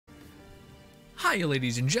Hi,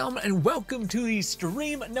 ladies and gentlemen, and welcome to the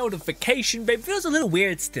stream notification. Babe, feels a little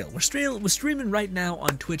weird still. We're streaming right now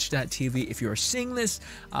on twitch.tv. If you're seeing this,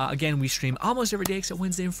 again, we stream almost every day except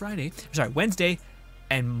Wednesday and Friday. Sorry, Wednesday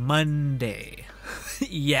and Monday.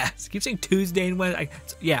 Yes, I keep saying Tuesday and Wednesday.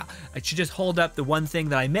 Yeah, I should just hold up the one thing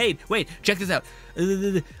that I made. Wait, check this out.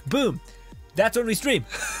 Boom. That's when we stream.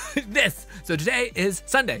 This. So today is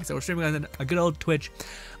Sunday, so we're streaming on a good old Twitch.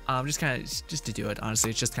 Just to do it, honestly.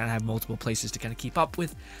 It's just kind of have multiple places to kind of keep up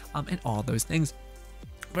with, and all those things.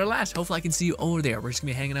 But alas, hopefully I can see you over there. We're just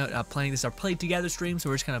gonna be hanging out, playing this our Play Together stream. So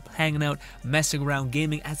we're just kind of hanging out, messing around,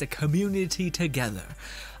 gaming as a community together.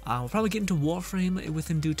 We'll probably get into Warframe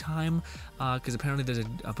within due time, because apparently there's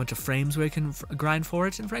a bunch of frames where you can grind for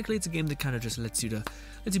it, and frankly, it's a game that kind of just lets you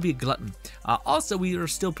be a glutton. Also, we are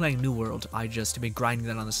still playing New World. I just been grinding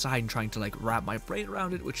that on the side and trying to like wrap my brain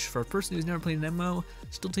around it, which for a person who's never played an MMO,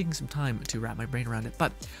 still taking some time to wrap my brain around it.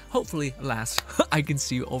 But hopefully, alas, I can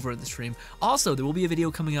see you over at the stream. Also, there will be a video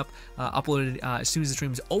coming up, uploaded as soon as the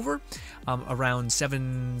stream is over, around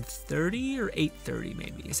 7:30 or 8:30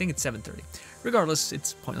 maybe. I think it's 7:30. Regardless,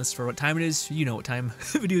 it's pointless for what time it is. You know what time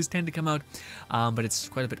videos tend to come out, but it's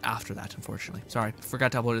quite a bit after that, unfortunately. Sorry,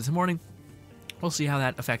 forgot to upload it this morning. We'll see how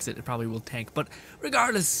that affects it. It probably will tank, but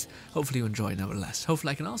regardless, hopefully you enjoy nevertheless.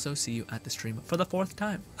 Hopefully I can also see you at the stream for the 4th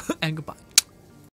time. And goodbye.